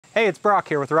Hey, it's Brock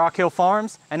here with Rock Hill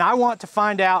Farms, and I want to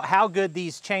find out how good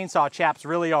these chainsaw chaps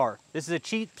really are. This is a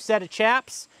cheap set of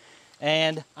chaps,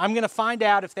 and I'm gonna find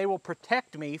out if they will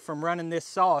protect me from running this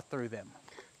saw through them.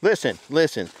 Listen,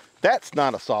 that's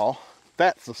not a saw,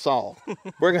 that's a saw.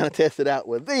 We're gonna test it out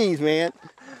with these, man.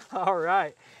 All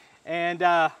right, and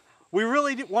we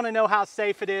really want to know how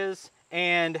safe it is,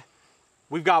 and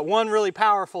we've got one really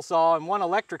powerful saw and one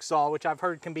electric saw, which I've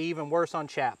heard can be even worse on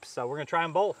chaps. So we're gonna try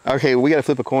them both. Okay, well, we gotta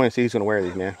flip a coin and see who's gonna wear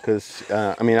these, man. Because,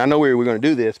 I mean, I know we're gonna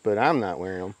do this, but I'm not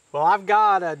wearing them. Well, I've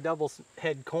got a double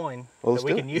head coin that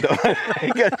we can use.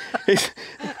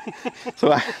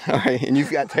 So, all right, and you've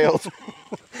got tails.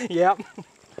 Yep.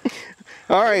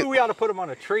 All right. Maybe we ought to put them on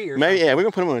a tree or maybe, something. yeah, we're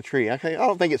gonna put them on a tree. I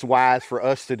don't think it's wise for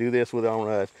us to do this with on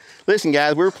us. Listen,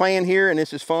 guys, we're playing here and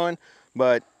this is fun,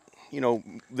 but you know,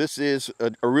 this is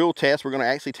a real test. We're gonna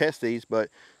actually test these, but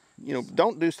you know,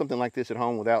 don't do something like this at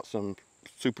home without some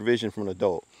supervision from an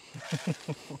adult.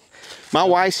 My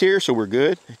wife's here, so we're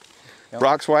good. Yep.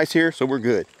 Brock's wife's here, so we're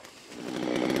good.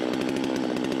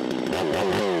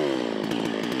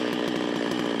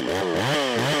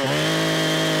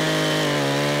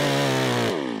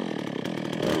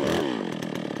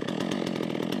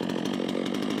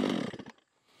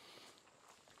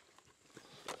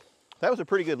 That was a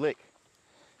pretty good lick.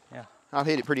 Yeah. I've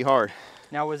hit it pretty hard.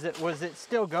 Now, was it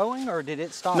still going, or did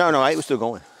it stop? No, it was still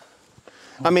going.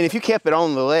 I mean, if you kept it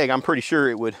on the leg, I'm pretty sure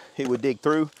it would dig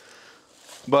through.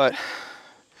 But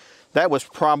that was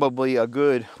probably a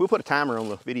good, we'll put a timer on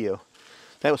the video.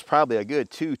 That was probably a good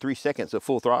 2-3 seconds of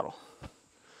full throttle.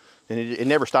 And it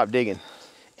never stopped digging.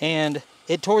 And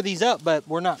it tore these up, but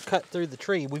we're not cut through the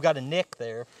tree. We've got a nick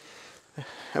there.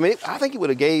 I mean, I think it would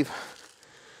have gave,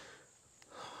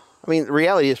 I mean, the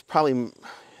reality is probably you're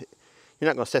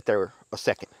not going to sit there a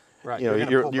second. Right. You know,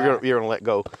 you're going to let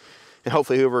go, and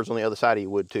hopefully whoever's on the other side of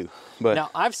you would too. But now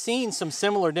I've seen some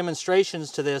similar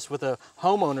demonstrations to this with a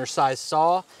homeowner-sized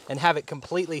saw, and have it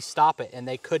completely stop it, and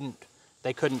they couldn't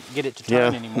get it to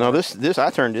turn anymore. No, this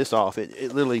I turned this off.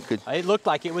 It literally could. It looked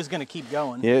like it was going to keep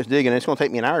going. Yeah, it's digging. It's going to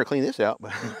take me an hour to clean this out.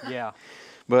 But yeah.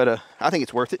 But I think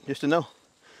it's worth it just to know.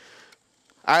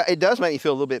 It does make me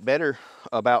feel a little bit better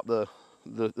about the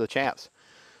chaps,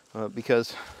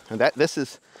 because this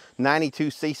is 92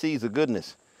 cc's of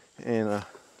goodness, and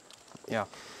yeah,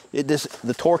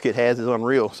 the torque it has is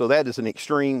unreal. So that is an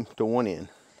extreme to one end.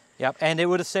 Yep, and it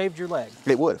would have saved your leg.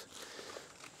 It would have.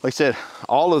 Like I said,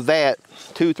 all of that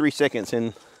 2-3 seconds,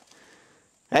 and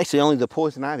actually only the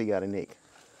poison ivy got a nick.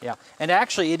 Yeah, and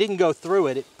actually it didn't go through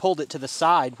it. It pulled it to the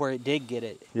side where it did get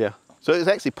it. Yeah, so it was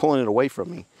actually pulling it away from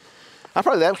me. That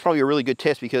was probably a really good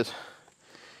test, because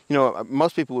you know,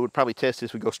 most people would probably test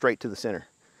this would go straight to the center,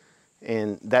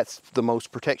 and that's the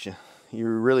most protection.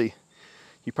 You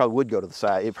probably would go to the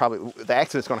side. The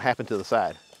accident's going to happen to the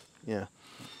side. Yeah.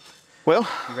 Well,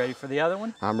 you ready for the other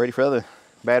one? I'm ready for the other.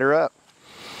 Batter up.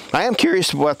 I am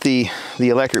curious about the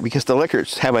electric, because the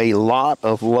electrics have a lot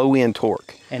of low end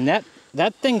torque. And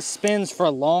that thing spins for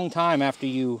a long time after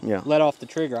you let off the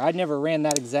trigger. I never ran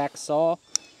that exact saw,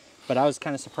 but I was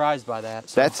kind of surprised by that.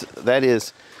 So. That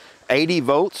is 80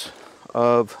 volts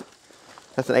of,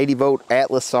 that's an 80 volt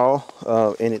Atlas saw,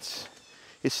 and it's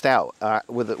stout.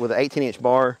 With an 18-inch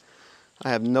bar, I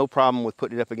have no problem with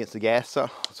putting it up against the gas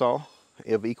saw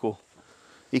of equal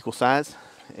size,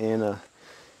 and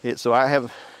so I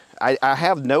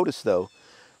have noticed though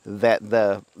that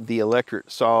the electric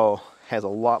saw has a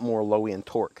lot more low end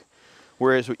torque,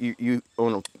 whereas you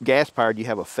on a gas powered you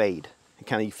have a fade.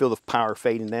 You feel the power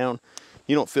fading down.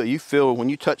 You feel when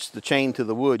you touch the chain to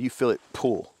the wood, you feel it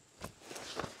pull.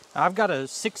 I've got a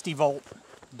 60 volt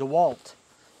DeWalt,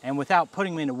 and without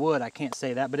putting me into wood, I can't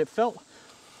say that, but it felt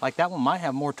like that one might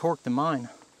have more torque than mine.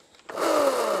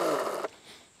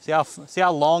 See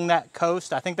how long that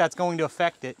coast? I think that's going to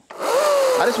affect it.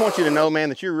 I just want you to know, man,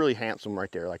 that you're really handsome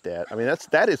right there like that. I mean,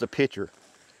 that is a picture.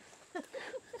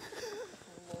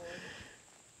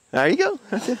 There you go.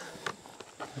 That's it.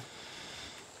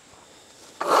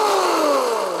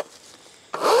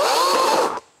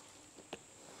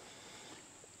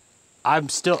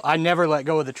 I never let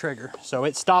go of the trigger, so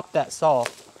it stopped that saw.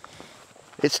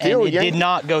 It did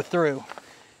not go through.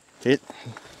 Did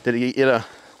it get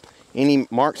any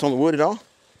marks on the wood at all?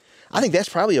 I think that's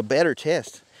probably a better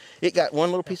test. It got one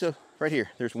little piece of, right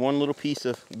here, there's one little piece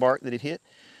of bark that it hit.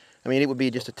 I mean, it would be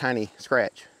just a tiny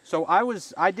scratch. So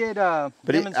I did a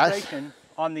demonstration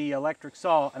on the electric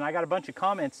saw, and I got a bunch of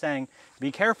comments saying,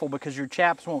 be careful because your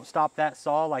chaps won't stop that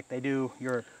saw like they do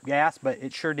your gas, but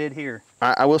it sure did here.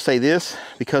 I will say this,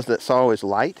 because that saw is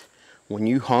light, when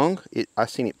you hung, I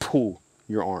seen it pull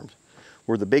your arms.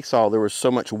 Where the big saw, there was so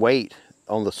much weight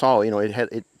on the saw. You know,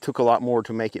 it took a lot more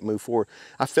to make it move forward.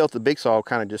 I felt the big saw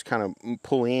kind of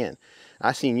pull in.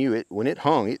 I seen you, when it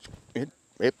hung,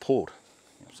 it pulled.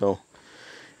 So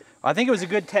I think it was a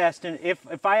good test, and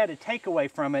if I had a takeaway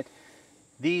from it,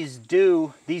 these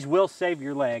will save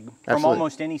your leg from Absolutely.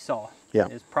 almost any saw. Yeah,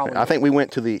 I think we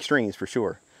went to the extremes for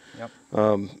sure. Yep.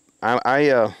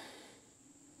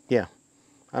 Yeah,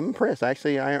 I'm impressed.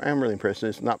 Actually, I am really impressed.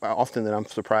 It's not often that I'm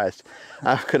surprised.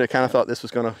 I could have kind of thought this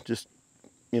was going to just,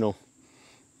 you know,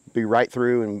 be right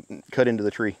through and cut into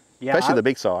the tree. Yeah, especially the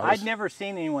big saw. I'd never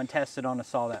seen anyone test it on a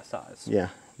saw that size. Yeah,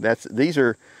 these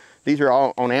are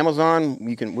all on Amazon.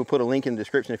 We'll put a link in the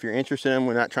description if you're interested in them.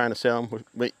 We're not trying to sell them.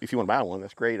 But if you want to buy one,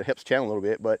 that's great. It helps the channel a little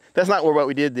bit. But that's not what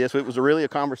we did this. It was really a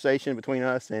conversation between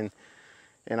us, and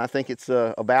I think it's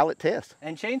a valid test.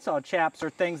 And chainsaw chaps are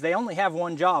things, they only have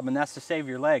one job, and that's to save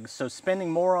your legs. So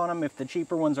spending more on them, if the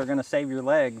cheaper ones are going to save your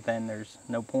leg, then there's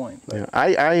no point. But yeah,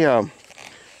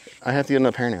 I have to get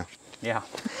another pair now. Yeah,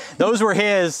 those were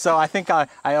his, so I think I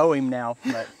owe him now.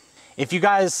 But if you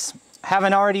guys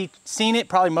haven't already seen it,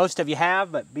 probably most of you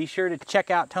have, but be sure to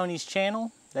check out Tony's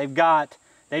channel. They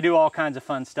do all kinds of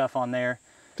fun stuff on there.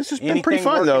 This has been pretty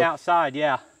fun though. Outside,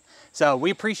 yeah. So we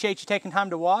appreciate you taking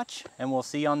time to watch, and we'll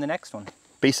see you on the next one.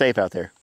 Be safe out there.